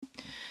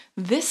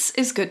This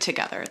is Good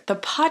Together, the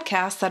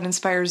podcast that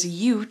inspires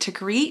you to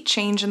create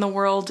change in the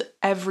world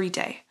every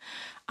day.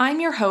 I'm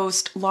your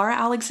host, Laura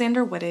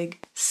Alexander Wittig,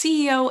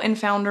 CEO and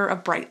founder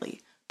of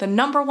Brightly, the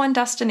 #1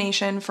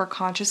 destination for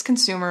conscious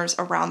consumers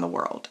around the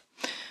world.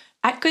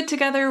 At Good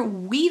Together,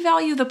 we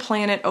value the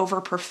planet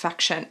over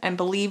perfection and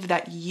believe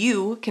that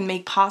you can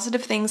make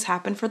positive things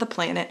happen for the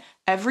planet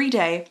every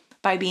day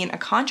by being a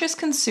conscious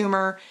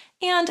consumer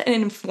and an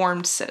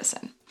informed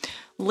citizen.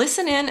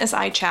 Listen in as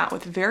I chat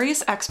with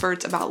various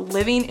experts about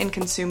living and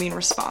consuming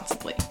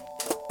responsibly.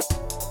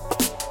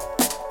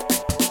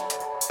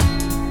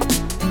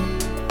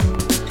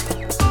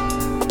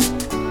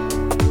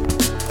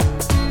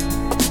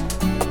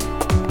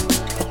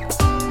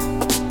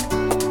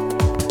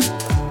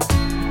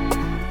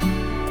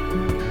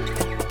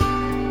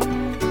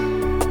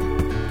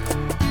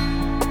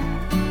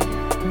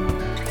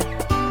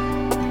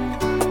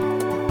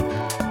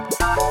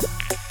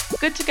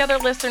 Good Together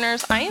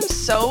listeners, I am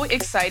so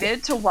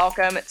excited to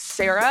welcome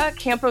Sarah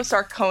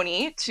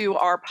Camposarconi to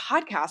our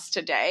podcast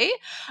today.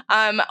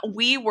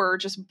 We were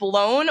just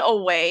blown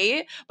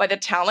away by the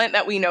talent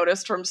that we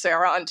noticed from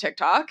Sarah on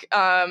TikTok,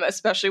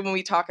 especially when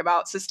we talk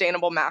about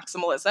sustainable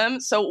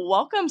maximalism. So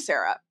welcome,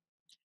 Sarah.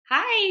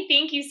 Hi,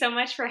 thank you so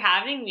much for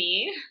having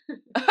me.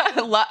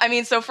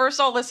 So first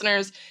of all,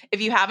 listeners,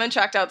 if you haven't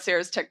checked out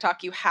Sarah's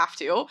TikTok, you have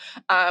to.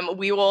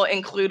 We will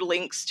include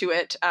links to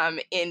it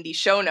in the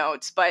show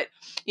notes. But,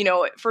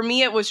 for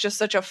me, it was just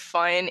such a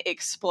fun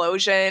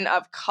explosion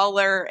of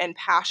color and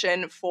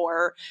passion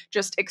for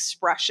just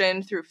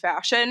expression through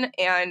fashion.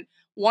 And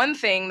one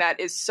thing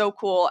that is so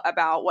cool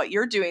about what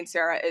you're doing,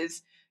 Sarah,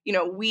 is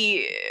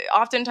we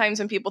oftentimes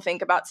when people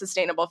think about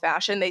sustainable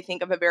fashion, they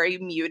think of a very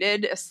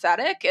muted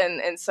aesthetic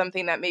and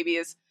something that maybe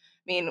is,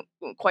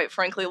 quite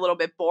frankly, a little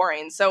bit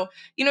boring. So,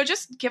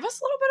 just give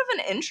us a little bit of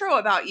an intro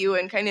about you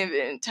and kind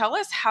of tell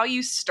us how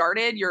you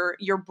started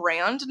your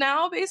brand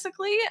now,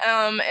 basically,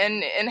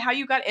 and how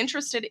you got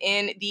interested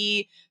in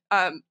the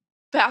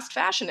fast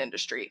fashion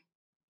industry.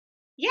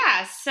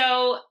 Yeah,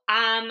 so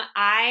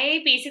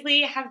I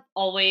basically have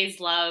always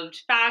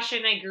loved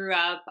fashion. I grew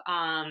up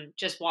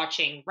just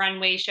watching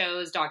runway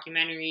shows,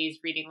 documentaries,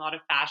 reading a lot of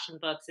fashion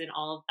books and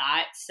all of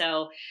that.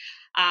 So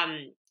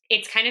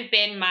it's kind of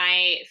been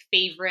my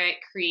favorite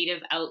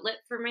creative outlet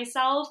for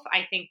myself.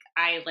 I think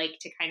I like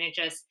to kind of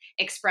just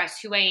express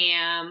who I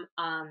am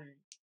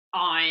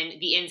on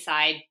the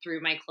inside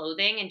through my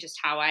clothing and just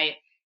how I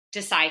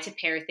decide to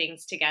pair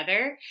things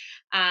together.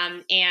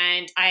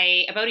 And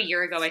about a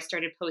year ago, I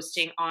started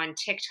posting on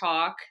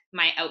TikTok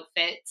my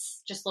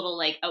outfits, just little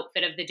like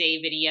outfit of the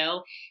day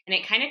video. And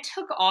it kind of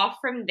took off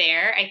from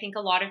there. I think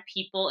a lot of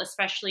people,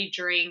 especially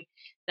during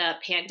the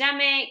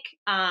pandemic,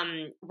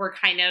 were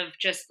kind of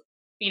just,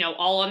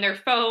 all on their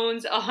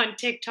phones on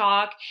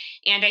TikTok.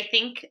 And I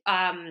think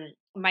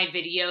my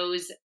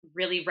videos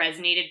really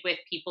resonated with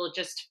people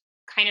just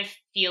kind of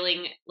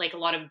feeling like a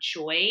lot of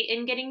joy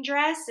in getting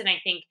dressed. And I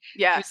think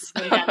yes,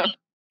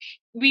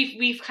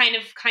 we've kind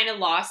of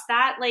lost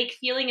that like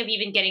feeling of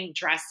even getting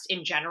dressed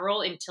in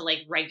general into like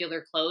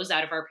regular clothes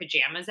out of our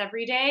pajamas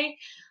every day.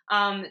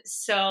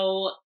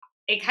 So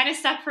it kind of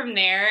stuck from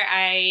there.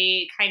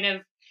 I kind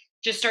of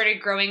just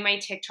started growing my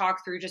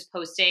TikTok through just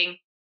posting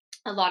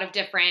a lot of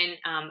different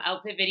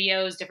outfit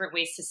videos, different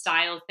ways to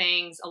style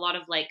things, a lot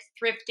of like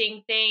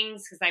thrifting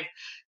things, because I've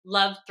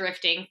loved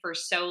thrifting for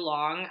so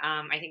long.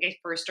 I think I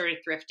first started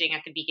thrifting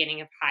at the beginning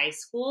of high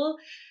school.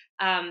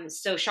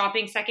 So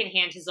shopping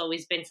secondhand has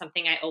always been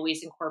something I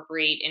always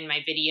incorporate in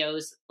my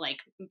videos. Like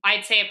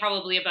I'd say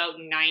probably about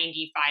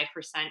 95%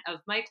 of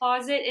my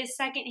closet is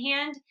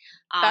secondhand.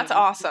 That's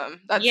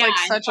awesome. That's yeah,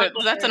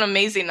 that's an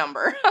amazing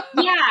number.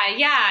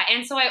 yeah.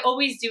 And so I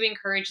always do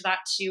encourage that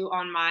too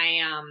on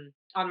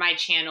my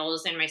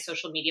channels and my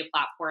social media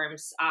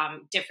platforms.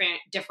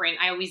 Different.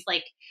 I always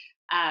like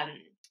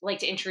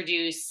to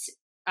introduce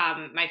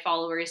my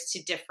followers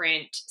to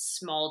different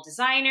small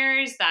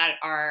designers that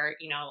are,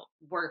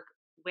 work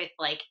with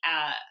like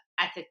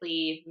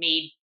ethically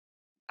made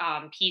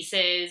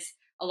pieces,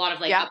 a lot of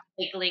like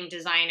upcycling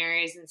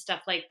designers and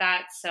stuff like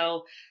that.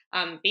 So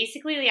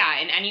basically, yeah,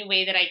 in any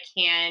way that I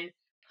can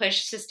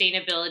push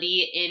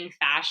sustainability in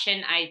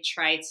fashion, I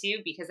try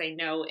to, because I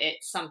know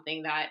it's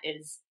something that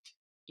is,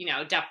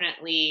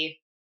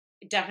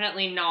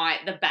 definitely not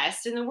the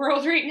best in the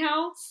world right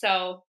now.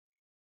 So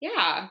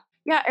yeah.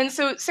 Yeah. And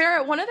so,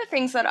 Sarah, one of the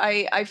things that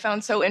I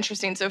found so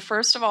interesting. So,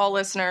 first of all,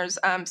 listeners,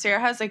 Sarah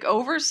has like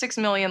over 6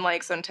 million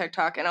likes on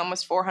TikTok and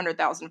almost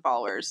 400,000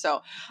 followers.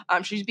 So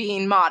she's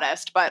being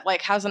modest, but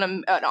like has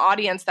an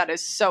audience that is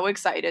so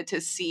excited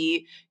to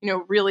see,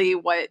 really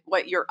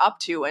what you're up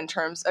to in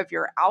terms of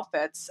your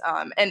outfits.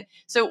 And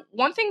so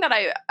one thing that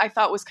I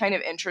thought was kind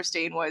of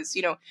interesting was,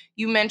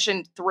 you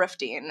mentioned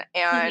thrifting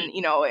and,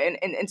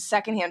 and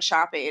secondhand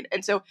shopping.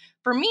 And so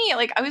for me,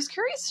 like, I was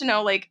curious to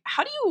know, like,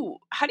 how do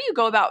you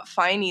go about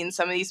finding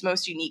some of these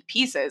most unique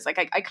pieces? Like,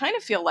 I kind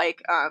of feel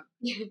like,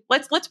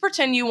 let's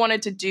pretend you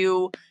wanted to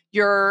do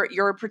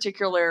your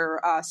particular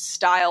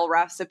style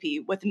recipe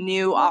with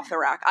new off the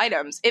rack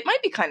items. It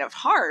might be kind of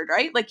hard,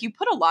 right? Like, you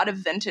put a lot of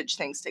vintage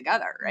things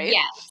together, right?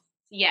 Yes.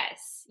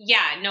 Yes.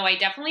 Yeah. No, I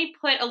definitely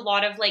put a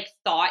lot of like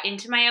thought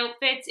into my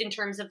outfits in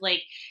terms of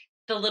like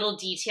the little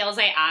details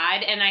I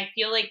add. And I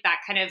feel like that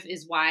kind of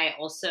is why I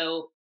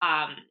also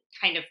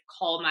kind of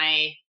call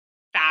my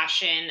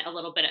fashion a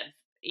little bit of,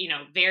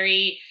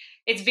 very,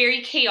 it's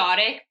very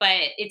chaotic, but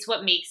it's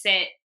what makes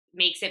it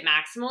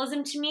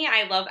maximalism to me.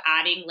 I love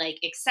adding like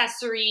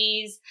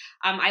accessories.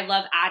 I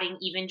love adding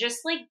even just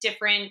like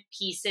different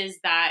pieces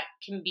that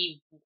can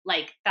be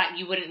like that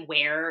you wouldn't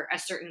wear a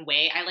certain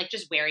way. I like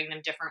just wearing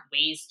them different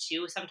ways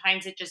too.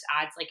 Sometimes it just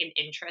adds like an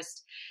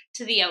interest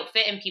to the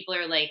outfit and people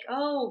are like,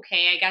 "Oh,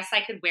 okay, I guess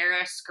I could wear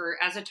a skirt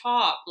as a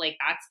top." Like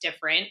that's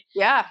different.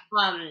 Yeah.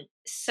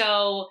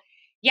 So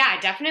yeah,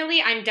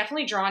 definitely I'm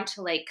definitely drawn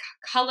to like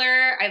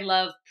color. I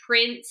love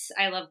prints.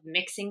 I love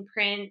mixing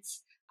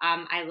prints.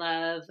 I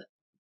love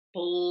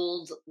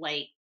bold,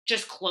 like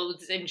just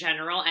clothes in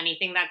general,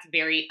 anything that's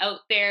very out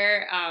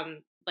there,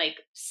 like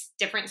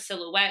different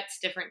silhouettes,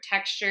 different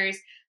textures.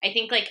 I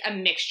think like a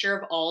mixture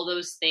of all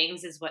those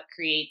things is what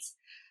creates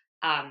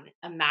a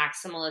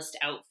maximalist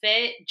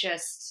outfit.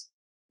 Just,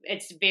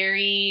 it's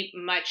very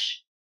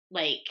much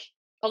like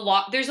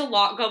there's a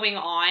lot going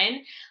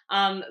on.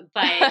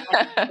 But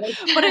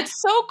But it's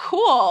so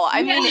cool.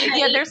 I mean,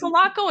 yeah, yeah, there's a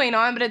lot going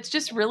on, but it's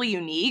just really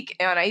unique.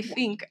 And I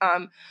think,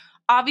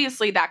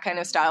 obviously that kind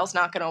of style is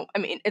not going to, I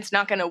mean, it's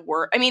not going to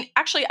work. I mean,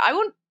 actually, I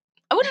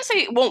wouldn't say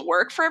it won't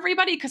work for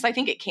everybody because I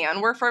think it can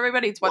work for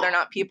everybody. It's whether or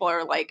not people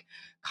are like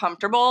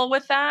comfortable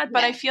with that.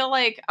 But I yeah. feel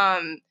like,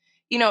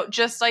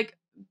 just like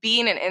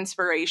being an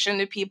inspiration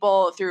to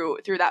people through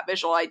that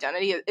visual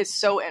identity is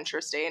so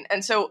interesting.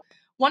 And so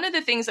one of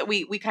the things that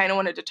we kind of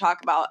wanted to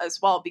talk about as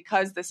well,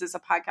 because this is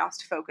a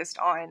podcast focused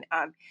on,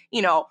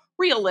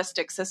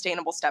 realistic,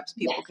 sustainable steps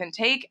people Yes. can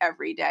take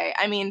every day.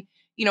 I mean,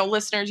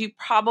 listeners, you've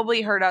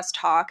probably heard us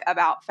talk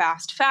about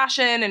fast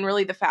fashion and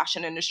really the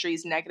fashion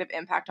industry's negative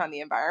impact on the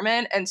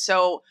environment. And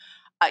so,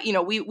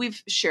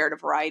 we've shared a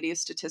variety of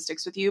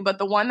statistics with you, but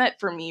the one that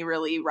for me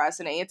really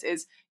resonates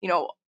is,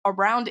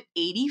 around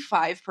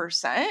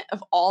 85%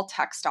 of all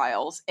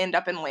textiles end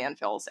up in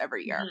landfills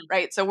every year, Mhm.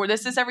 right? So where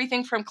this is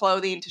everything from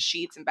clothing to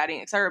sheets and bedding,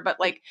 et cetera, but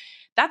like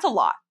that's a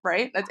lot,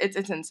 right?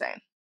 It's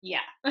insane. Yeah.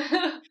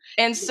 And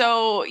Yeah.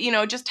 so,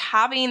 just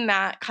having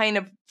that kind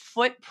of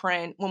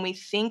footprint when we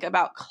think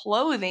about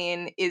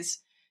clothing is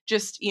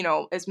just,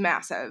 is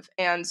massive.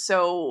 And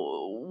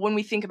so when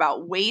we think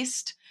about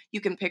waste, you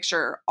can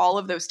picture all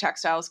of those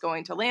textiles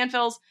going to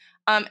landfills.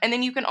 And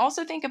then you can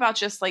also think about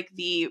just like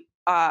the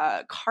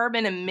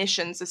carbon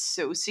emissions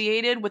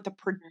associated with the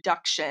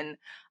production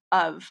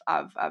of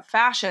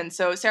fashion.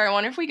 So, Sarah, I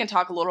wonder if we can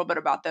talk a little bit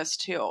about this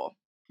too.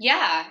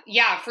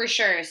 Yeah, for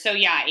sure. So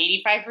yeah,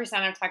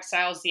 85% of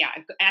textiles, yeah,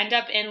 end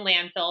up in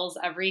landfills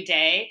every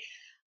day.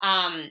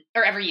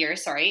 Or every year,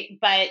 sorry.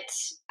 But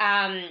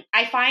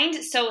I find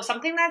so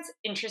something that's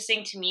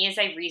interesting to me is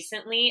I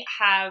recently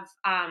have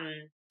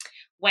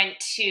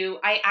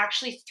I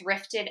actually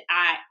thrifted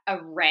at a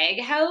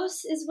rag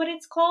house is what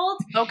it's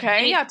called. Okay.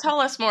 And Yeah. Tell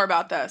us more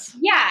about this.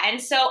 yeah,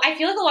 and so I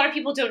feel like a lot of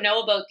people don't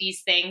know about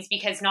these things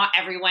because not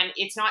everyone,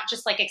 it's not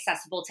just like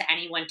accessible to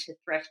anyone to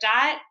thrift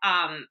at.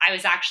 I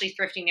was actually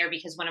thrifting there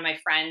because one of my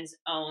friends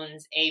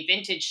owns a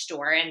vintage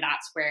store and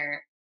that's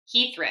where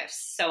he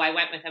thrifts. So I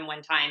went with him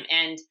one time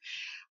and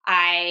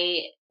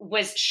I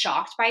was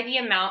shocked by the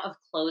amount of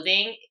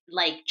clothing,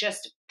 like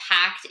just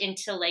packed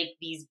into like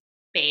these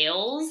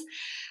bales.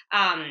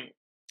 Um,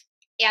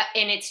 yeah,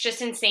 and it's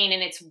just insane.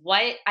 And it's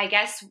what I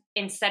guess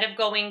instead of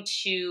going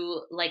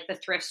to like the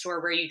thrift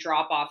store where you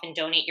drop off and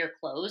donate your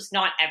clothes,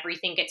 not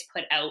everything gets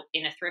put out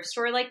in a thrift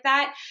store like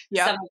that.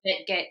 Some Yep. of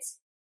it gets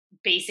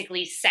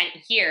basically sent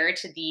here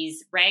to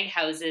these rag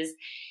houses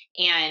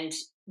and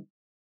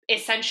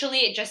essentially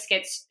it just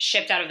gets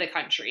shipped out of the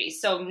country.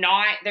 So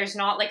there's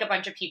not like a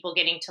bunch of people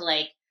getting to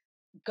like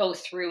go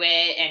through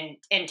it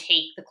and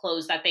take the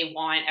clothes that they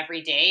want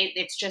every day.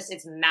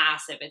 It's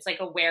massive. It's like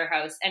a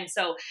warehouse. And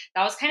so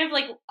that was kind of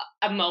like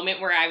a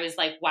moment where I was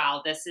like,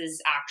 wow, this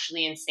is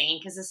actually insane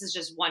because this is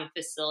just one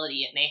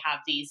facility and they have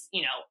these,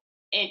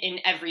 in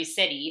every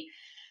city.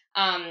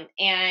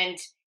 And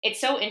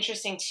it's so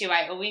interesting too.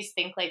 I always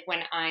think like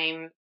when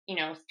I'm,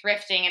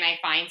 thrifting and I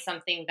find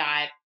something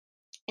that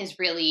is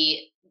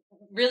really,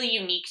 really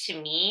unique to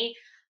me.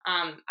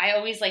 I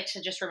always like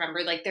to just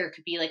remember like there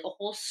could be like a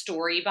whole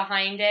story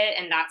behind it.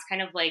 And that's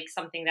kind of like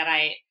something that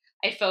I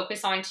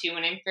focus on too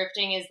when I'm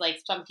thrifting is like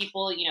some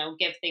people,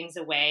 give things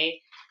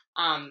away.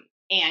 And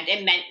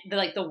it meant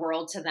like the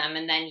world to them.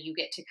 And then you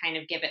get to kind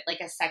of give it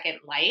like a second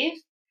life,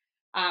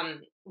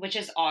 which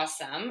is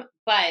awesome.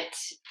 But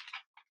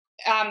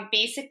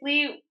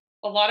basically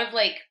a lot of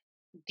like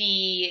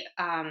the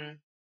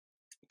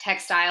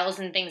textiles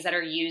and things that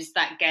are used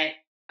that get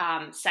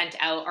sent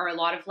out are a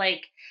lot of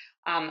like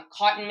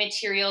cotton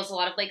materials, a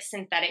lot of like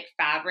synthetic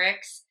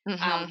fabrics.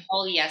 Mm-hmm.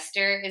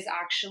 Polyester is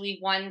actually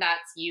one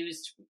that's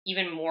used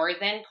even more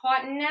than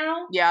cotton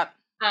now. Yeah.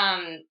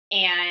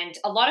 And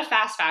a lot of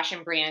fast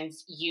fashion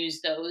brands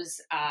use those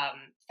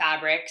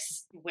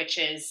fabrics, which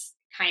is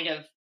kind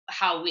of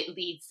how it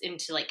leads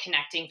into like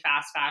connecting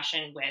fast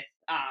fashion with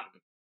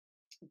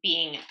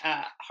being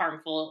a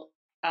harmful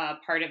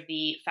part of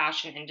the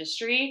fashion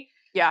industry.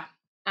 Yeah.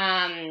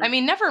 I Um,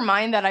 mean, never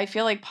mind that I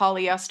feel like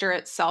polyester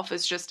itself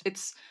is just,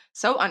 it's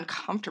so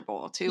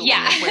uncomfortable too when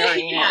yeah, you're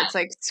wearing it. yeah, It's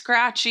like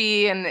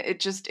scratchy and it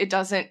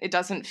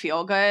doesn't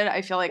feel good.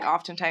 I feel like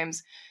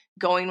oftentimes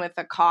going with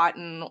a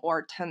cotton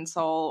or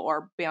tencel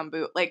or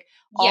bamboo, like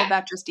all yeah. of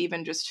that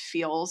just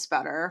feels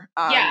better.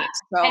 Yeah. And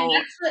So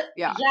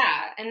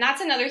yeah. and that's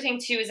another thing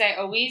too, is I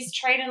always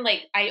try to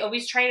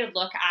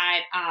look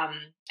at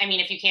I mean,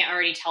 if you can't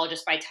already tell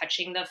just by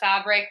touching the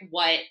fabric,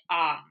 what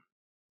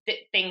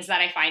things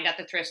that I find at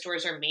the thrift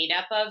stores are made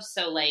up of.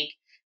 So like,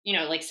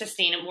 like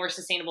more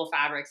sustainable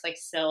fabrics like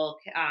silk,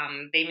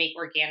 they make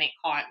organic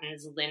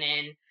cottons,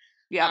 linen,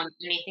 Yep.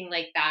 anything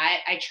like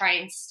that. I try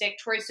and stick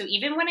towards. So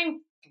even when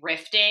I'm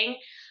thrifting,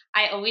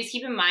 I always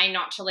keep in mind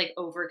not to like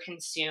over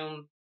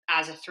consume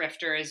as a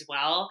thrifter as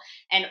well.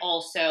 And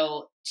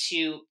also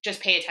to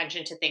just pay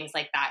attention to things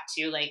like that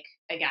too. Like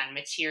again,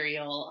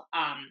 material,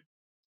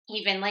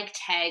 even like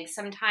tags.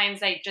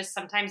 Sometimes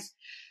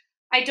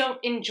I don't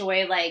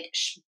enjoy like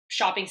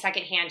shopping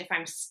secondhand if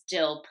I'm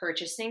still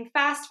purchasing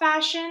fast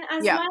fashion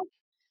as Yep. much.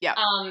 Yep.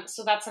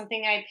 So that's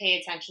something I pay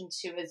attention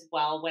to as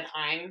well when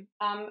I'm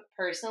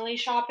personally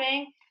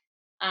shopping.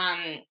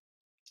 Um,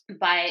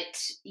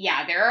 but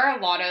yeah, there are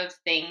a lot of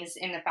things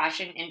in the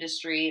fashion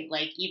industry,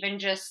 like even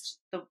just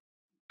the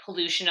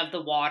pollution of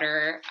the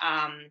water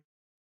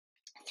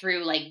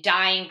through like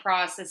dyeing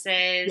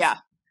processes, Yeah.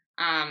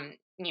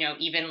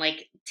 even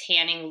like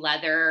tanning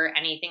leather,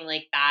 anything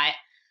like that,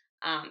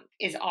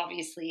 is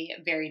obviously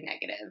very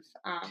negative.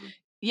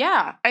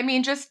 Yeah. I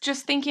mean, just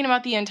thinking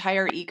about the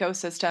entire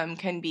ecosystem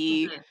can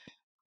be,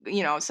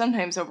 Mhm.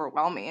 sometimes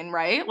overwhelming,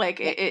 right? Like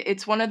Yeah,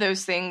 it's one of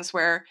those things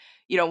where,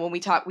 when we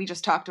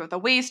just talked about the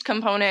waste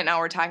component. Now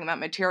we're talking about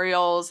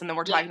materials, and then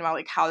we're yeah, talking about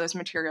like how those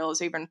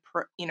materials are even,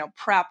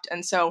 prepped.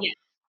 And so yeah,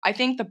 I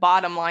think the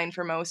bottom line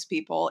for most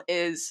people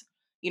is,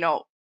 you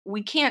know,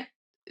 we can't,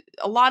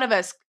 a lot of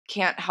us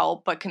can't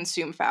help but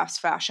consume fast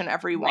fashion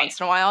every right, once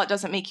in a while. It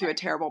doesn't make you a right,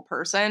 terrible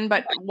person.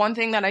 But right. one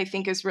thing that I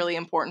think is really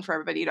important for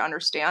everybody to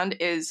understand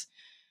is,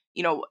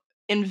 you know,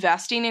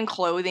 investing in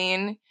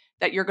clothing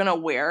that you're going to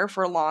wear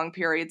for long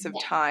periods of Yeah,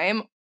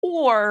 time,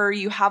 or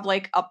you have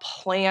like a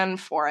plan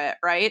for it,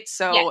 right?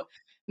 yeah, So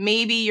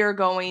maybe you're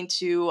going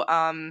to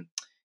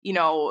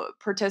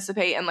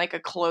participate in like a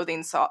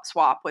clothing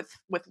swap with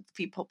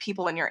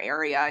people in your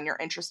area, and you're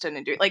interested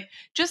in doing, like,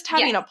 just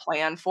yeah, having a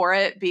plan for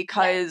it, yeah,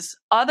 because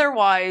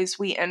otherwise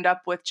we end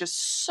up with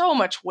just so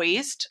much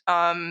waste.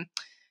 And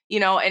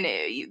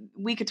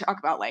we could talk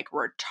about like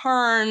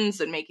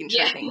returns and making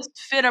sure yeah. things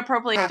fit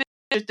appropriately.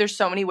 There's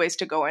so many ways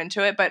to go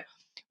into it, but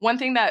one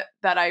thing that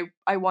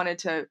I wanted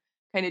to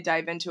kind of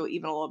dive into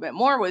even a little bit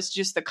more was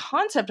just the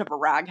concept of a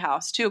rag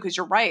house too, because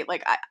you're right.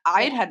 Like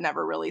I Oh, had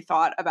never really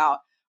thought about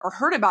or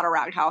heard about a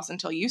rag house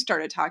until you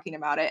started talking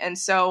about it. And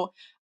so,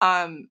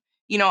 um,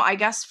 I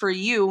guess for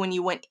you, when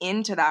you went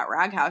into that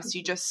rag house,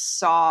 you just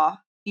saw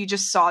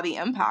the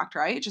impact,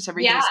 right? Just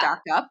everything yeah.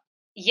 stacked up.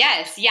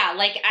 Yes, yeah.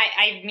 Like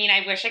I mean,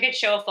 I wish I could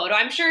show a photo.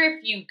 I'm sure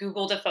if you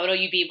Googled a photo,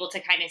 you'd be able to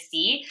kind of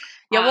see.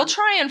 Yeah, we'll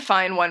try and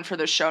find one for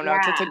the show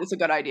notes. Yeah, It's a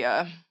good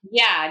idea.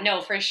 yeah.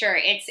 No, for sure.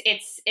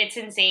 It's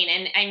insane.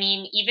 And I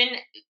mean, even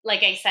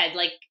like I said,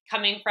 like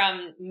coming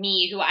from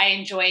me, who I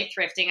enjoy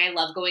thrifting, I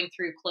love going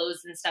through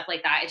clothes and stuff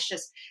like that. It's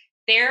just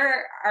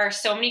there are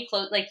so many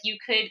clothes. Like you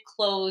could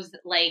clothe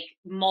like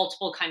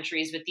multiple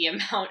countries with the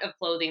amount of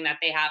clothing that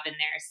they have in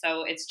there.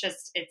 So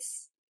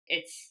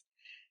it's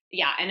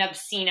yeah, an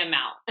obscene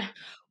amount.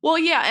 Well,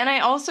 yeah, and I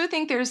also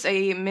think there's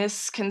a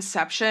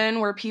misconception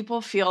where people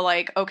feel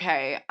like,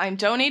 okay, I'm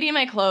donating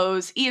my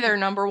clothes. Either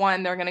number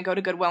one, they're going to go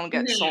to Goodwill and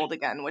get Mhm. sold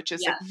again, which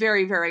is like Yes,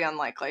 very, very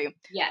unlikely.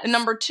 And yes,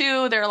 number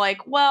two, they're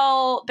like,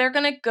 well, they're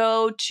going to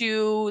go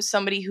to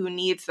somebody who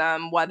needs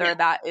them, yeah, whether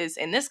that is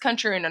in this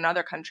country or in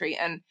another country.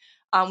 And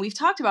we've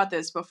talked about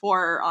this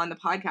before on the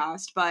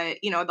podcast, but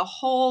the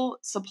whole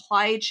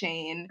supply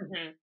chain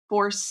mhm,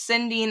 for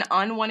sending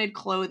unwanted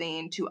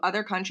clothing to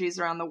other countries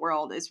around the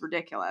world is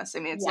ridiculous. I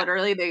mean, it's yeah,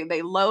 literally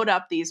they load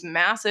up these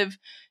massive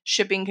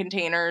shipping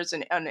containers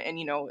and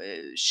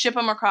ship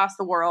them across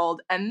the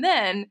world, and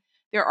then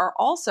there are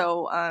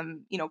also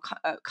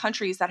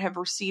countries that have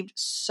received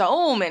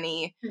so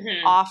many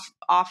mhm,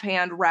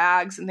 offhand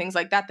rags and things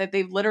like that that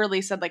they've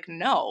literally said like,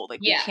 no,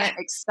 like we yeah, can't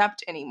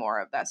accept any more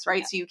of this,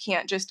 right? yeah, So you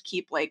can't just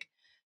keep like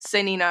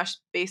sending us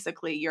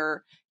basically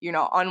your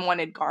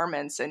unwanted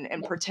garments and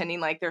yeah, pretending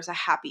like there's a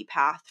happy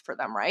path for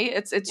them, right?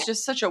 It's yeah.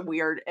 just such a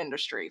weird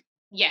industry.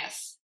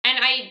 Yes. And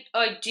I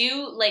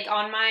do like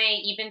on my,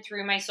 even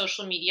through my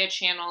social media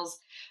channels,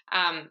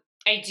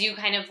 I do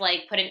kind of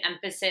like put an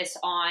emphasis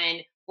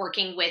on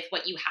working with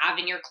what you have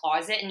in your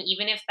closet. And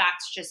even if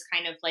that's just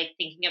kind of like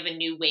thinking of a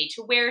new way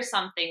to wear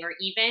something, or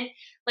even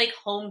like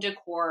home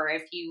decor,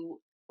 if you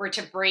were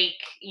to break,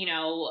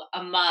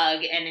 a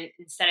mug and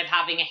instead of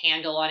having a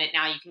handle on it,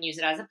 now you can use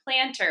it as a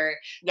planter.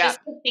 Yeah. Just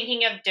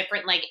thinking of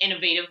different like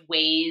innovative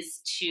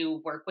ways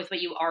to work with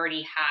what you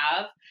already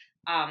have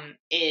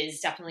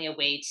is definitely a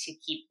way to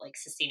keep like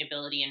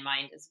sustainability in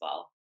mind as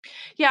well.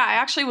 Yeah, I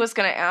actually was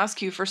going to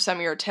ask you for some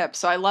of your tips.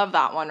 So I love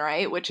that one,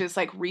 right? Which is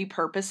like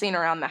repurposing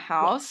around the Yeah.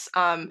 house,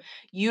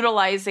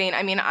 utilizing,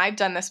 I mean, I've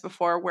done this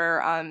before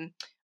where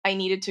I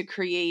needed to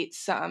create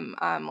some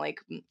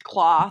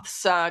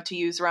cloths to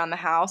use around the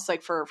house,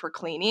 like for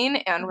cleaning.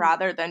 And Mhm.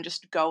 rather than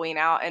just going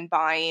out and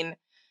buying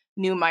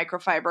new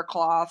microfiber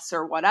cloths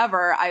or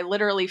whatever, I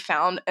literally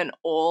found an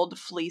old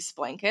fleece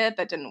blanket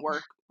that didn't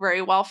work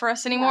very well for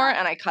us anymore. Yeah.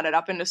 And I cut it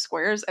up into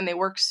squares and they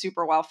work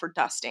super well for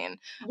dusting.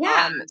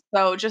 Yeah.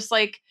 So just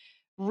like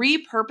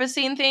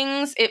repurposing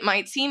things, it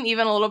might seem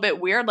even a little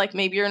bit weird. Like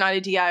maybe you're not a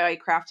DIY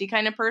crafty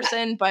kind of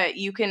person, but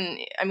you can,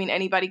 I mean,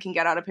 anybody can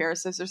get out a pair of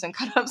scissors and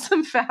cut up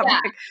some Yeah.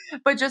 fabric,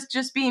 but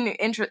just being,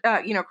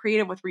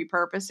 creative with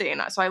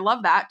repurposing. So I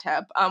love that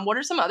tip. What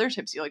are some other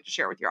tips you like to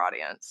share with your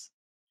audience?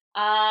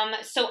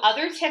 So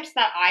other tips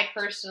that I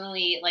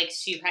personally like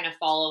to kind of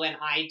follow and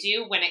I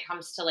do when it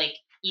comes to like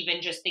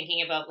even just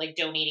thinking about like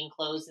donating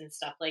clothes and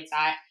stuff like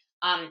that.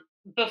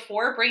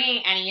 Before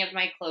bringing any of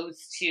my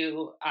clothes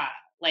to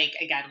like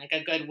again like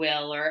a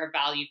Goodwill or a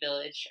Value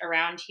Village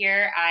around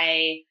here,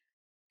 I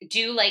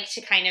do like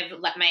to kind of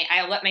let my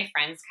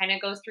friends kind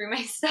of go through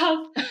my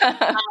stuff.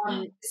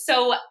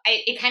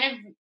 It kind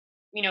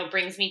of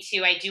brings me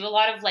to, I do a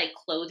lot of like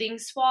clothing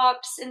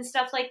swaps and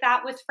stuff like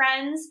that with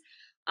friends.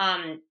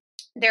 Um,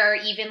 there are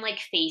even like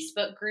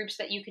Facebook groups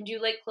that you can do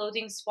like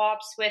clothing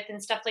swaps with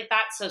and stuff like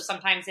that. So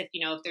sometimes if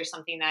there's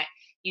something that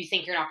you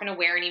think you're not going to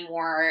wear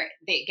anymore,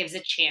 it gives a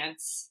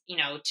chance,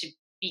 to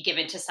be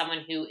given to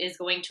someone who is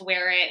going to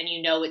wear it, and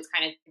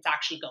it's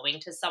actually going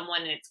to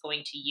someone and it's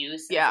going to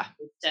use, as Yeah.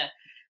 opposed to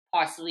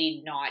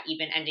possibly not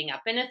even ending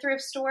up in a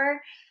thrift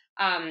store.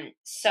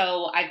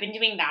 So I've been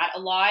doing that a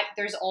lot.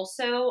 There's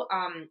also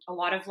a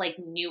lot of like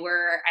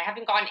newer, I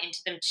haven't gone into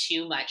them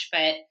too much,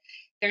 but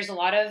there's a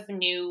lot of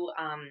new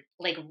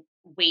like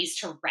ways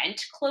to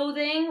rent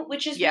clothing,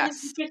 which is really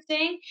Yes.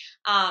 interesting.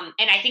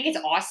 And I think it's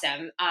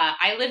awesome.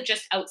 I live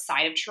just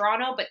outside of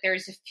Toronto, but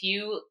there's a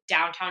few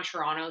downtown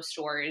Toronto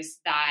stores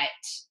that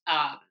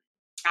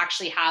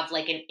actually have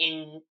like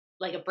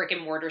like a brick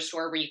and mortar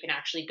store where you can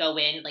actually go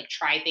in, like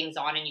try things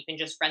on, and you can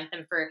just rent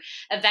them for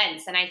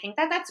events. And I think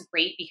that that's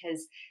great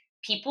because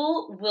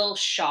people will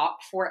shop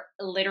for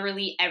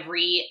literally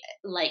every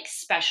like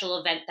special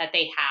event that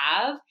they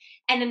have,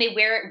 and then they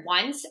wear it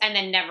once and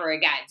then never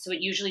again. So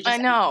it usually I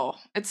just, know.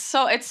 It's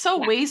so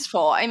yeah,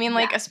 wasteful. I mean, yeah,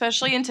 like,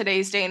 especially in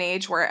today's day and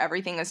age where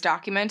everything is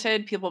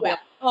documented, people will be yeah. like,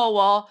 oh,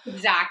 well,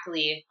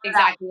 Exactly.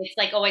 Exactly. It's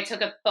like, oh, I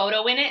took a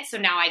photo in it, so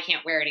now I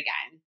can't wear it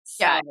again.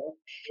 So yeah.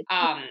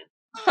 um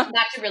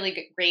that's a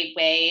really great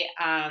way.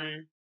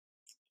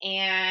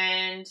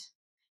 And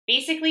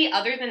basically,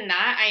 other than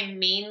that, I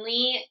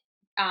mainly,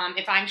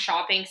 if I'm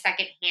shopping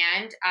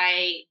secondhand,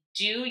 I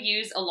do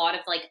use a lot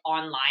of like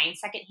online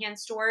secondhand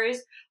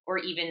stores, or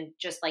even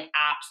just like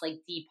apps like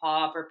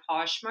Depop or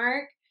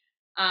Poshmark.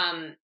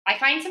 I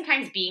find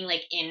sometimes being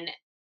in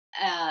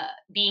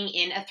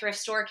a thrift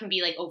store can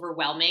be like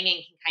overwhelming,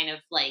 and can kind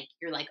of like,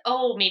 you're like,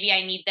 oh, maybe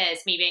I need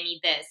this, maybe I need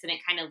this, and it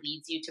kind of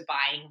leads you to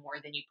buying more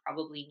than you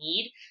probably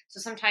need. So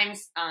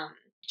sometimes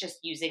just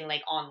using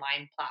like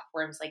online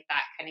platforms like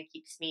that kind of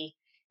keeps me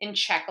in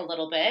check a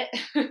little bit.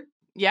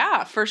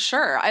 Yeah, for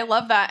sure. I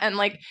love that. And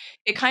like,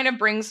 it kind of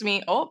brings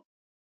me,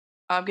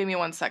 give me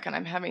 1 second.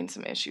 I'm having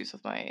some issues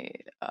with my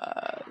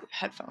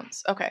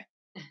headphones. Okay.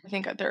 I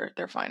think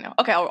they're fine now.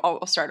 Okay,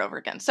 I'll start over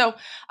again. So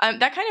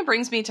that kind of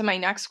brings me to my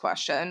next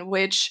question,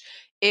 which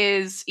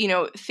is,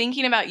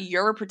 thinking about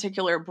your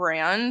particular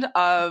brand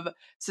of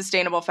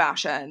sustainable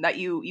fashion that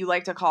you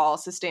like to call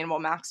sustainable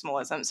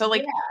maximalism. So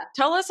like, Yeah.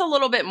 tell us a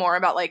little bit more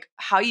about like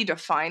how you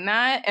define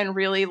that, and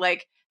really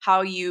like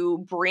how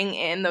you bring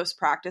in those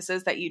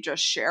practices that you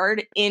just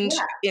shared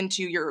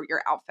into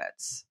your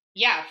outfits.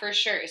 Yeah, for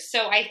sure.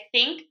 So I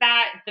think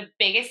that the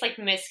biggest like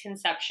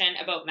misconception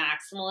about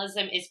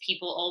maximalism is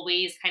people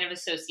always kind of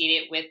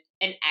associate it with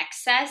an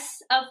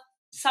excess of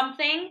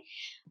something.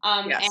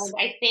 And Yes.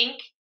 I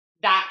think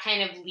that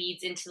kind of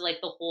leads into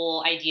like the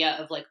whole idea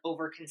of like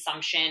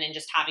overconsumption and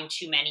just having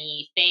too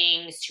many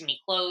things, too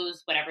many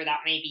clothes, whatever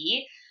that may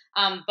be.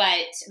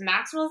 But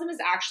maximalism is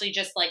actually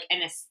just like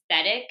an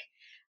aesthetic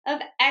of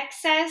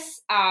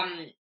excess.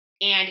 And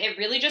it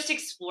really just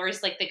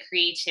explores like the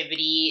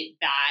creativity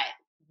that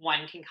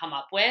one can come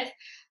up with.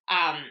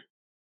 Um,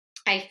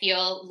 I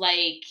feel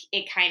like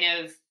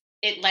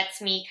it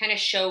lets me kind of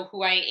show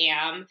who I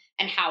am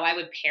and how I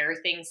would pair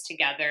things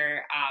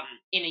together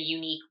in a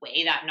unique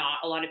way that not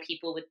a lot of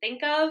people would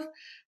think of.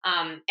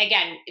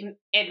 Again,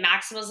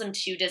 maximalism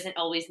too doesn't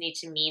always need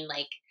to mean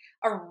like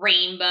a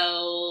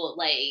rainbow,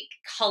 like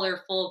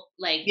colorful,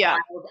 like Yeah.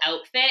 wild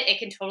outfit. It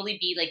can totally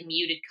be like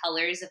muted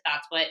colors if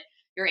that's what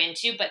you're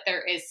into, but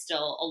there is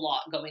still a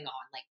lot going on,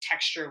 like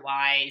texture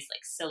wise,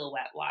 like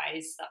silhouette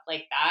wise, stuff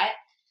like that.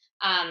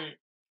 Um,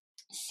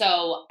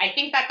 so I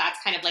think that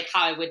that's kind of like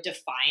how I would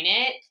define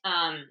it.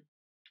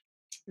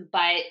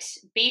 But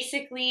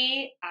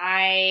basically,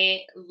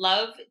 I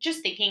love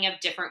just thinking of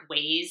different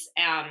ways,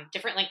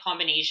 different like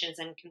combinations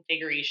and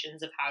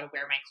configurations of how to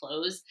wear my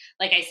clothes.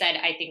 Like I said,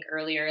 I think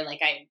earlier,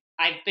 like I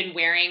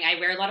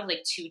wear a lot of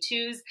like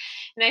tutus,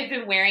 and I've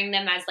been wearing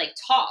them as like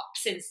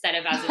tops instead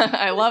of as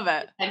a I love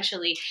it.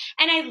 essentially.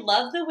 And I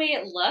love the way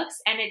it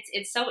looks, and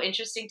it's so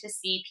interesting to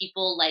see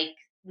people like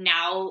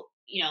now,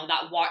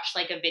 that watch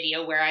like a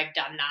video where I've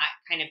done that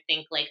kind of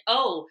think like,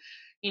 oh,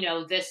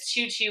 this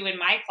tutu in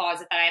my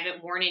closet that I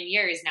haven't worn in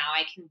years, now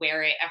I can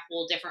wear it a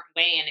whole different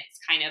way. And it's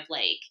kind of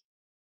like,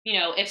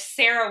 if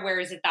Sarah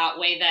wears it that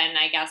way, then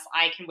I guess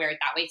I can wear it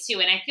that way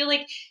too. And I feel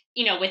like,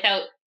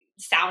 without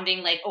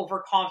sounding like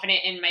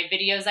overconfident in my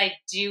videos, I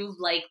do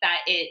like that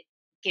it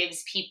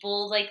gives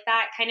people like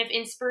that kind of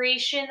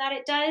inspiration that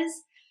it does.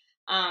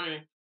 Um,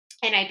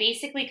 and I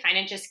basically kind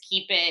of just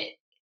keep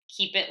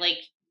it like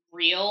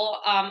real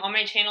on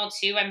my channel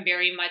too. I'm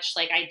very much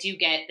like, I do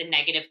get the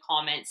negative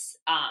comments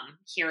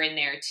here and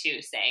there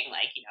too, saying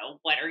like,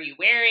 what are you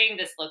wearing?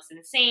 This looks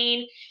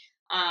insane.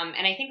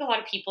 And I think a lot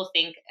of people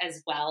think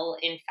as well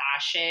in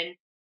fashion,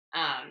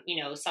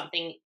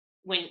 something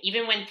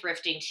even when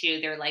thrifting too,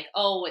 they're like,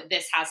 oh,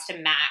 this has to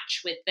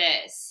match with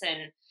this,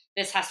 and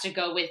this has to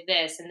go with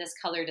this, and this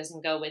color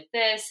doesn't go with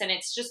this. And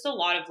it's just a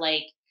lot of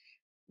like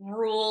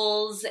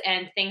rules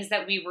and things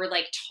that we were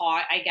like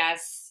taught, I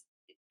guess.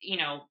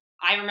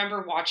 I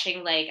remember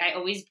watching, like, I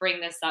always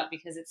bring this up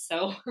because it's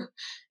so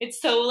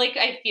it's so like,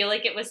 I feel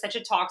like it was such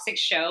a toxic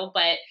show,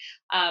 but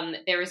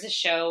there was a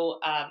show,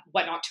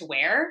 What Not to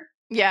Wear.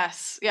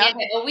 Yes. And Yep.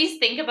 I always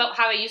think about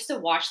how I used to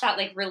watch that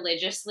like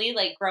religiously,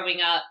 like growing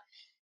up,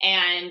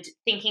 and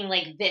thinking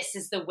like, this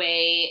is the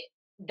way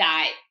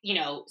that,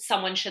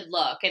 someone should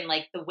look, and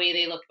like the way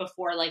they looked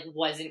before like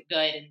wasn't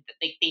good, and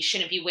like they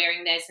shouldn't be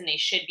wearing this and they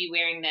should be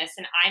wearing this.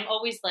 And I'm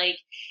always like,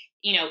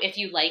 if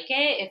you like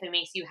it, if it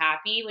makes you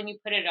happy when you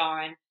put it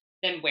on,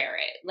 then wear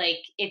it. Like,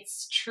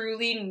 it's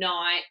truly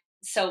not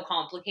so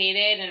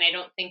complicated, and I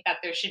don't think that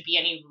there should be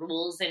any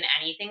rules in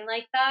anything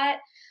like that.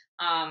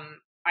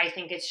 I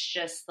think it's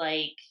just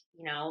like,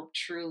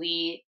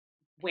 truly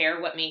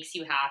wear what makes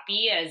you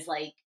happy, as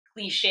like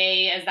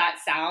cliche as that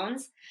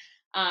sounds.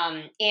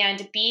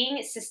 And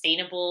being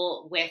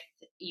sustainable with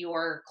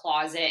your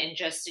closet and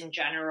just in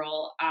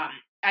general.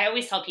 I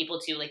always tell people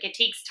too, like, it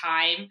takes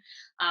time,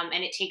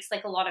 and it takes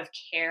like a lot of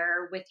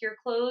care with your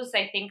clothes.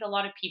 I think a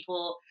lot of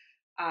people,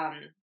 um,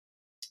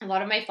 a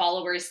lot of my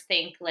followers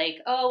think like,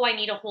 oh, I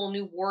need a whole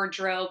new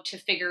wardrobe to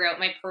figure out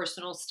my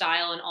personal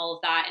style and all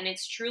of that. And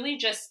it's truly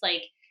just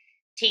like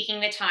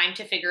taking the time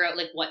to figure out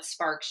like what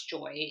sparks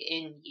joy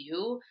in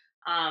you.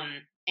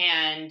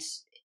 And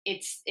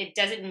it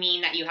doesn't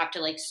mean that you have to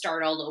like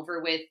start all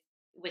over with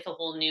a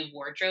whole new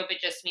wardrobe.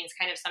 It just means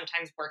kind of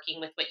sometimes working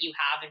with what you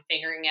have and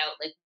figuring out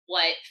like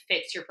what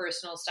fits your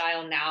personal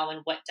style now and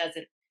what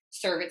doesn't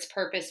serve its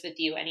purpose with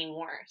you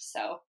anymore.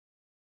 So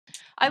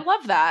I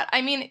love that.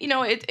 I mean,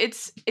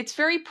 it's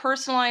very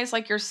personalized,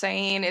 like you're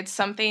saying. It's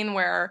something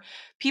where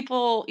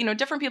people,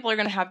 different people are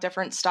going to have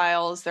different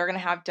styles. They're going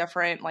to have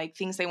different like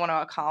things they want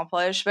to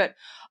accomplish. But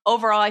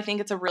overall, I think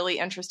it's a really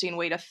interesting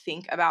way to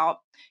think about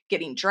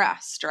getting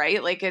dressed,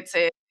 right? Like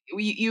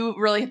you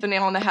really hit the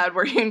nail on the head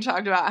where you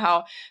talked about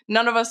how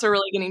none of us are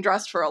really getting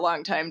dressed for a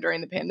long time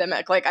during the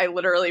pandemic. Like, I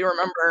literally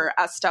remember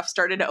as stuff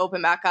started to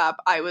open back up,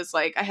 I was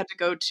like, I had to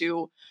go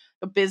to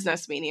a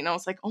business meeting. I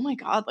was like, oh my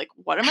God, like,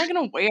 what am I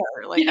going to wear?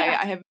 Like, yeah.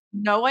 I have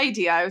no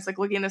idea. I was like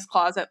looking in this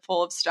closet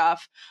full of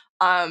stuff.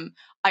 I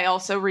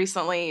also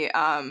recently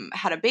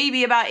had a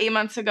baby about 8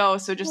 months ago.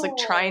 So just like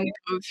trying to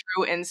go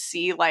through and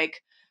see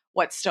like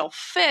what still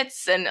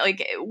fits. And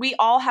like, we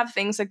all have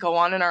things that go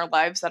on in our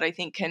lives that I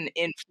think can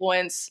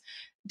influence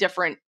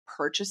different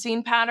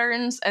purchasing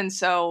patterns. And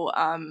so,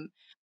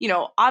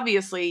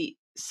 obviously,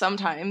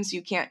 sometimes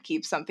you can't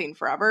keep something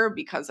forever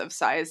because of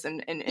size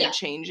and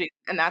changing,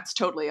 and that's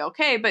totally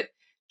okay. But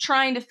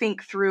trying to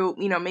think through,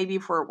 maybe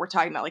if we're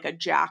talking about like a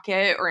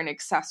jacket or an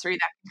accessory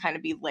that can kind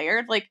of be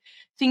layered, like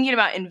thinking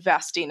about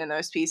investing in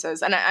those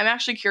pieces. And I'm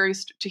actually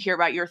curious to hear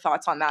about your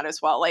thoughts on that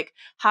as well. Like,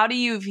 how do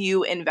you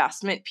view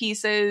investment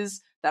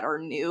pieces that are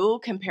new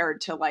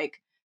compared to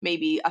like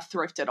maybe a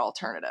thrifted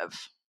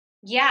alternative?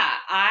 Yeah,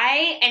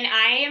 I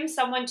am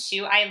someone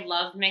too. I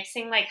love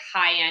mixing like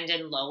high end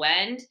and low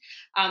end.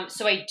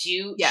 So I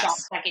do shop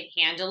Yes.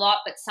 secondhand a lot,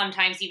 but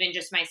sometimes even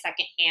just my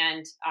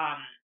secondhand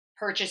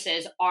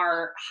purchases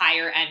are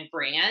higher end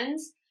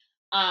brands.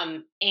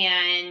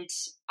 And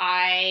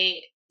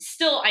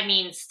still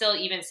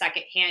even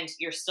secondhand,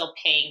 you're still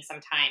paying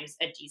sometimes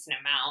a decent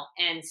amount.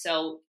 And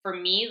so for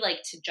me,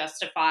 like, to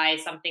justify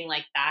something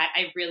like that,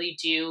 I really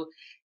do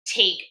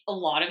take a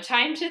lot of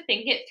time to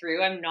think it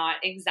through. I'm not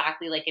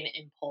exactly like an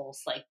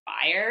impulse like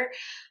buyer.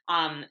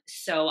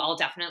 So I'll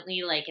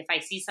definitely, like, if I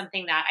see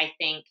something that I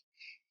think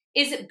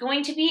is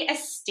going to be a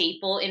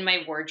staple in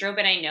my wardrobe,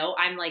 and I know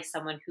I'm like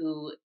someone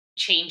who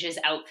changes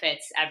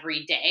outfits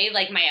every day.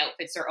 Like my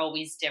outfits are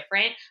always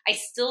different. I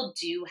still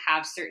do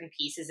have certain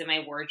pieces in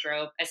my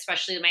wardrobe,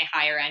 especially my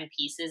higher end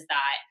pieces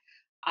that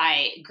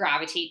I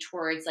gravitate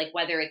towards, like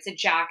whether it's a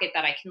jacket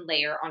that I can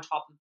layer on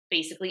top of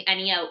basically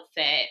any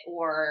outfit,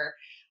 or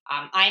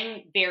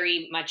I'm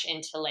very much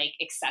into like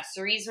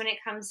accessories when it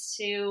comes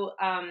to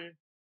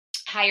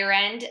higher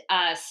end.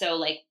 So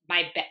like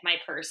my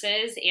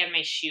purses and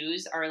my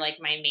shoes are like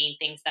my main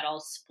things that I'll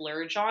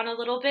splurge on a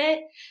little bit.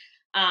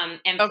 And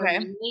for Okay.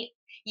 me,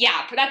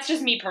 yeah, that's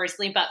just me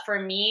personally. But for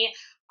me,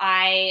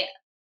 I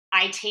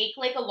I take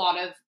like a lot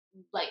of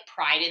like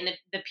pride in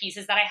the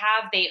pieces that I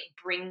have. They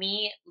bring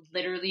me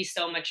literally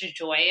so much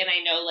joy. And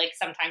I know like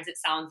sometimes it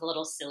sounds a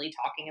little silly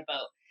talking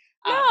about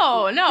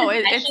No,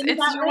 possessions it's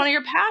that one way. of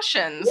your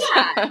passions.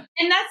 Yeah.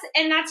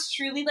 And that's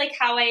truly like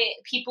how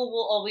people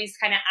will always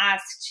kind of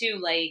ask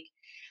too,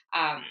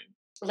 um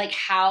like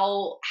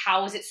how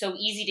is it so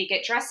easy to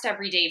get dressed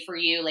every day for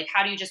you? Like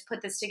how do you just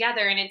put this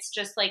together? And it's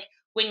just like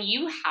when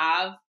you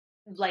have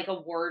like a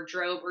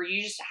wardrobe, or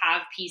you just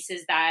have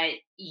pieces that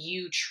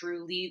you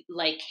truly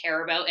like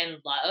care about and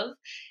love,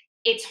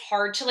 it's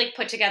hard to like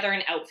put together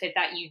an outfit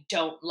that you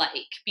don't like,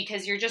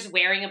 because you're just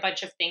wearing a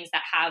bunch of things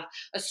that have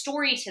a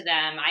story to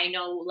them. I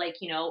know, like,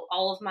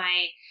 all of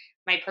my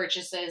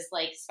purchases,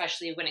 like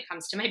especially when it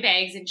comes to my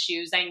bags and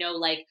shoes, I know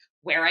like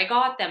where I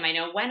got them, I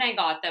know when I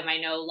got them, I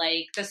know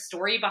like the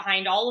story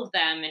behind all of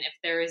them, and if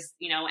there's,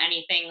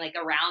 anything like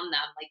around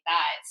them like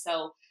that.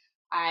 So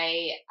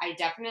I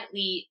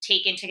definitely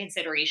take into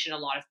consideration a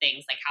lot of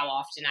things, like how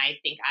often I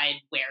think I'd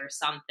wear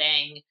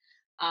something.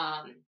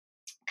 Um,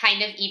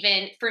 Kind of,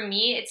 even for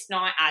me, it's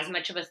not as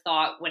much of a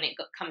thought when it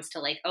comes to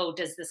like, oh,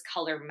 does this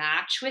color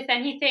match with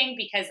anything?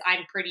 Because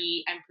I'm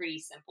pretty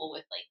simple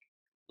with like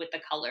with the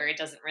color. It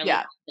doesn't really Yeah.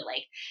 have to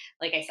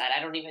like I said, I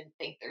don't even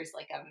think there's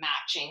like a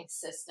matching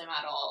system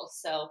at all.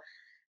 So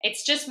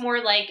it's just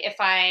more like if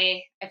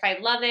I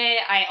love it.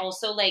 I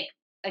also like,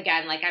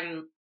 again, like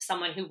I'm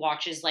someone who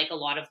watches like a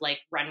lot of like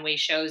runway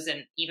shows,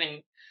 and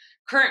even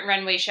current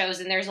runway shows,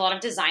 and there's a lot of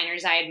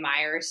designers I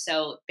admire.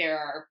 So there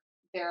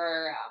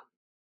are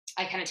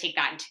I kind of take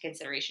that into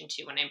consideration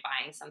too when I'm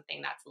buying something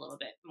that's a little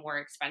bit more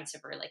expensive,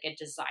 or like a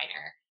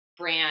designer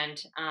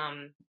brand.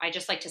 I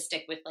just like to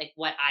stick with like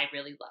what I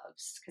really love,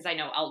 because I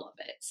know I'll love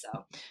it.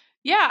 So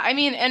Yeah, I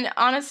mean, and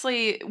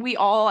honestly, we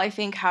all, I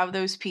think, have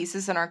those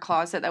pieces in our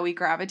closet that we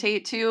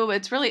gravitate to.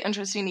 It's really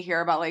interesting to hear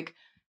about like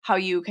how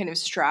you kind of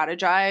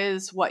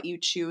strategize what you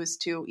choose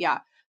to, yeah,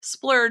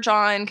 splurge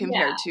on yeah,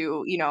 compared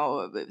to,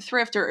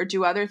 thrift or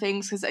do other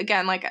things. Because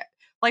again,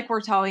 like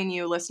we're telling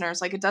you listeners,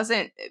 like it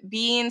doesn't,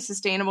 being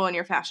sustainable in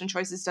your fashion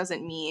choices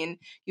doesn't mean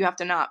you have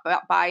to not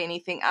buy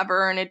anything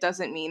ever, and it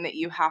doesn't mean that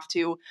you have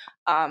to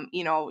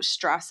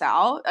stress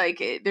out.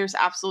 Like there's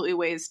absolutely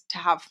ways to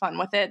have fun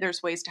with it.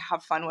 There's ways to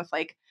have fun with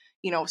like,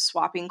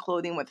 swapping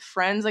clothing with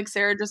friends, like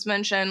Sarah just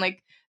mentioned.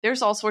 Like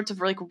there's all sorts of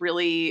like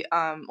really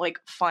like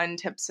fun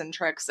tips and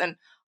tricks. And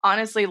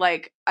honestly,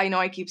 like I know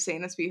I keep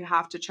saying this, but you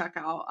have to check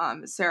out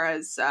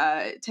Sarah's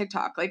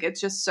TikTok. Like it's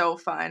just so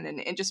fun,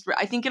 and it just,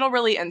 I think it'll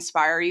really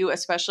inspire you,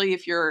 especially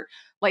if you're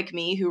like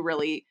me, who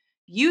really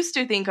used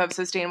to think of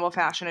sustainable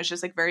fashion as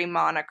just like very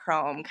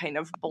monochrome kind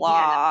of yeah,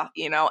 blah,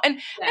 and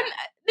yeah,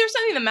 there's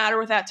something the matter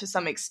with that to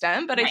some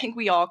extent, but I right. think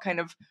we all kind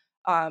of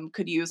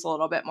could use a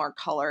little bit more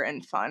color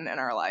and fun in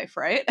our life,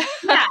 right?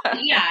 Yeah,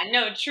 yeah,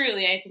 no,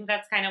 truly. I think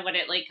that's kind of what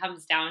it like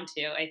comes down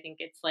to. I think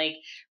it's like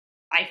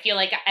I feel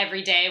like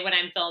every day when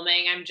I'm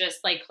filming, I'm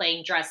just like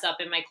playing dress up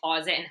in my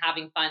closet and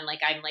having fun, like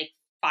I'm like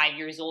 5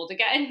 years old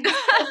again.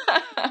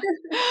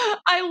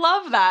 I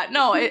love that.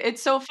 No,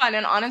 it's so fun.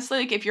 And honestly,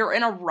 like if you're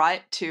in a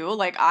rut too,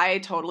 like I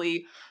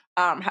totally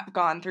have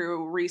gone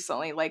through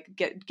recently, like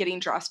getting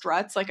dressed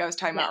ruts, like I was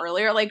talking Yeah, about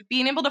earlier, like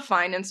being able to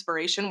find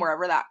inspiration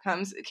wherever that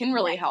comes, it can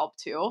really right. help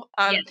too.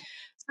 Yeah,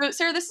 So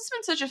Sarah, this has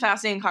been such a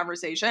fascinating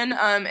conversation.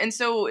 And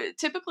so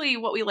typically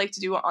what we like to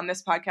do on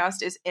this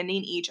podcast is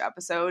ending each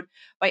episode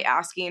by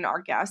asking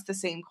our guests the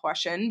same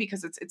question,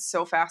 because it's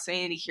so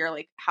fascinating to hear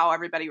like how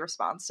everybody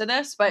responds to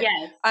this. But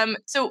yes.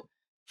 so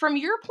from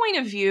your point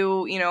of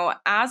view,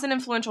 as an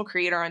influential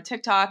creator on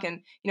TikTok,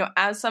 and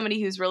as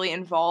somebody who's really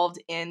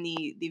involved in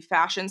the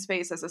fashion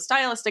space as a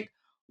stylist, like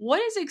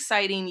what is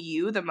exciting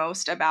you the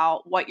most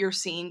about what you're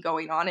seeing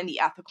going on in the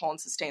ethical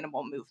and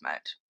sustainable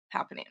movement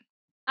happening?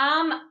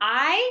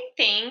 I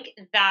think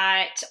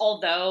that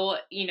although,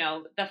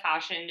 the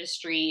fashion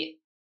industry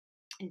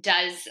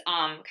does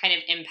kind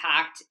of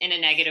impact in a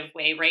negative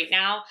way right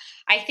now,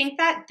 I think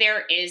that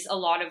there is a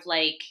lot of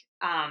like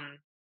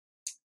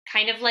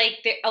kind of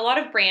like a lot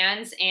of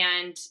brands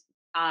and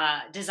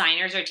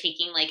designers are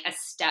taking like a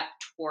step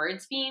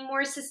towards being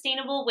more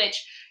sustainable,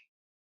 which,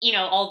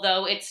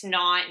 although it's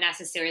not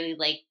necessarily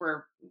like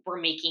we're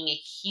making a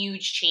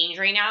huge change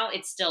right now,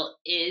 it still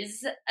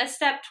is a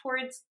step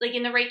towards like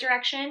in the right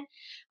direction,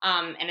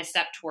 and a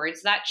step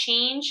towards that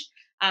change.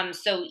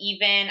 So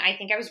even I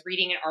think I was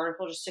reading an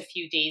article just a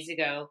few days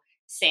ago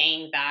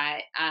saying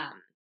that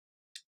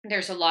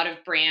There's a lot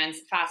of brands,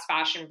 fast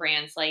fashion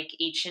brands like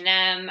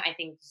H&M, I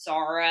think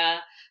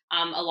Zara.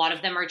 A lot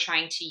of them are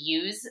trying to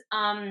use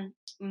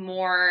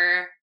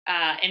more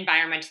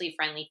environmentally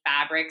friendly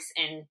fabrics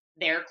in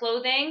their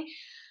clothing.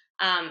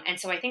 And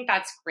so I think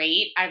that's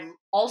great. I've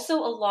also,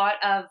 a lot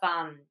of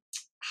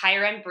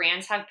higher end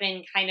brands have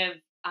been kind of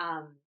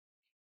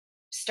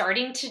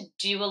starting to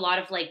do a lot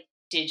of like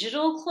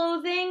digital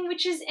clothing,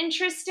 which is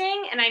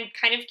interesting. And I'm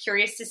kind of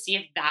curious to see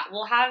if that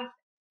will have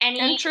any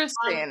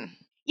Interesting.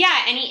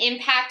 any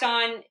impact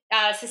on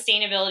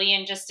sustainability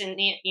and just in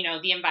the,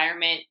 the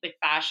environment with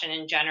fashion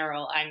in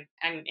general. I'm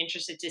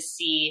interested to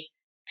see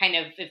kind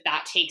of if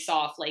that takes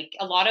off. Like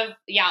a lot of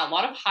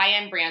high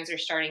end brands are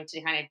starting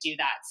to kind of do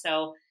that.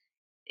 So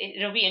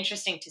it'll be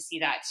interesting to see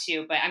that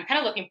too. But I'm kind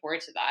of looking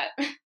forward to that.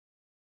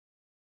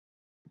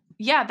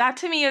 Yeah, that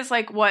to me is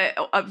like what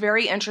a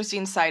very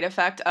interesting side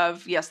effect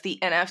of, yes, the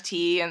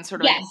NFT and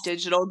sort of Yes. like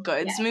digital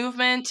goods Yes.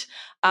 movement.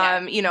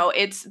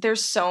 Yes.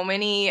 There's so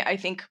many, I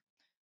think,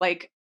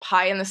 like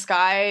pie in the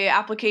sky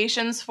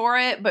applications for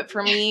it. But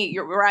for me,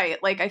 you're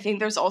right. Like, I think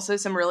there's also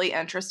some really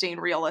interesting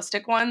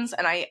realistic ones.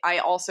 And I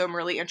also am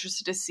really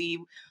interested to see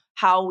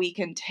how we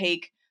can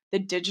take the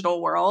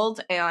digital world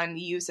and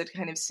use it to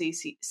kind of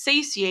satiate,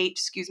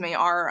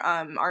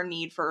 our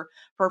need for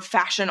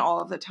fashion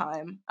all of the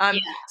time. Yeah.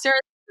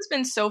 Sarah, has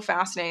been so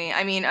fascinating.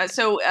 I mean,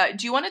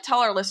 do you want to tell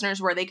our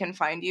listeners where they can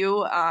find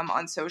you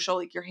on social,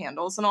 like your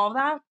handles and all of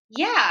that?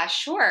 Yeah,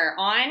 sure.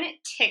 On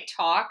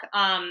TikTok,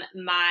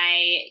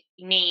 my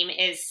name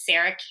is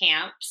Sarah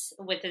Camps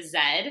with a Z.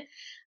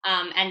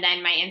 And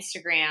then my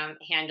Instagram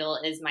handle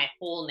is my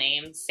whole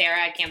name,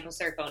 Sarah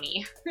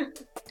Camposerconi.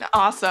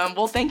 Awesome.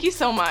 Well, thank you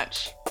so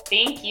much.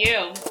 Thank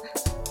you.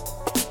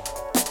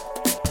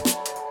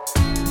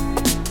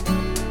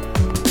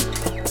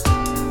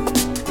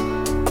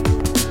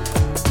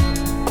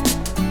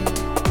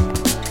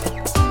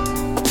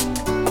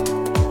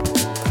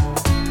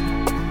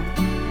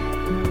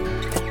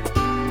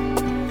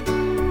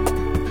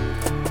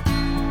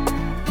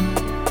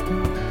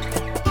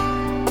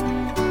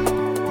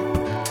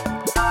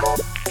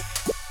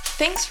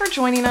 Thanks for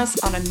joining us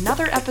on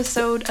another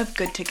episode of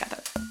Good Together.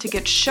 To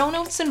get show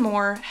notes and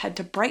more, head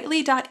to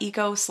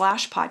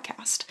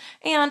brightly.eco/podcast.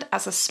 And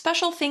as a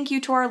special thank you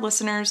to our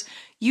listeners,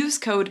 use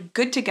code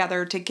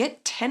GOODTOGETHER to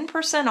get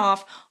 10%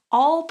 off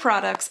all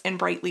products in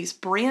Brightly's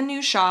brand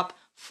new shop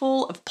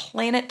full of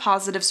planet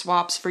positive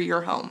swaps for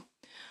your home.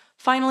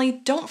 Finally,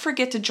 don't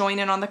forget to join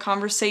in on the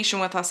conversation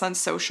with us on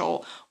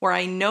social, where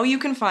I know you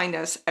can find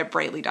us at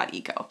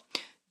brightly.eco.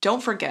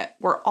 Don't forget,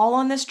 we're all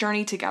on this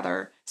journey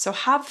together, so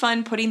have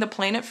fun putting the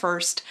planet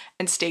first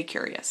and stay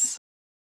curious.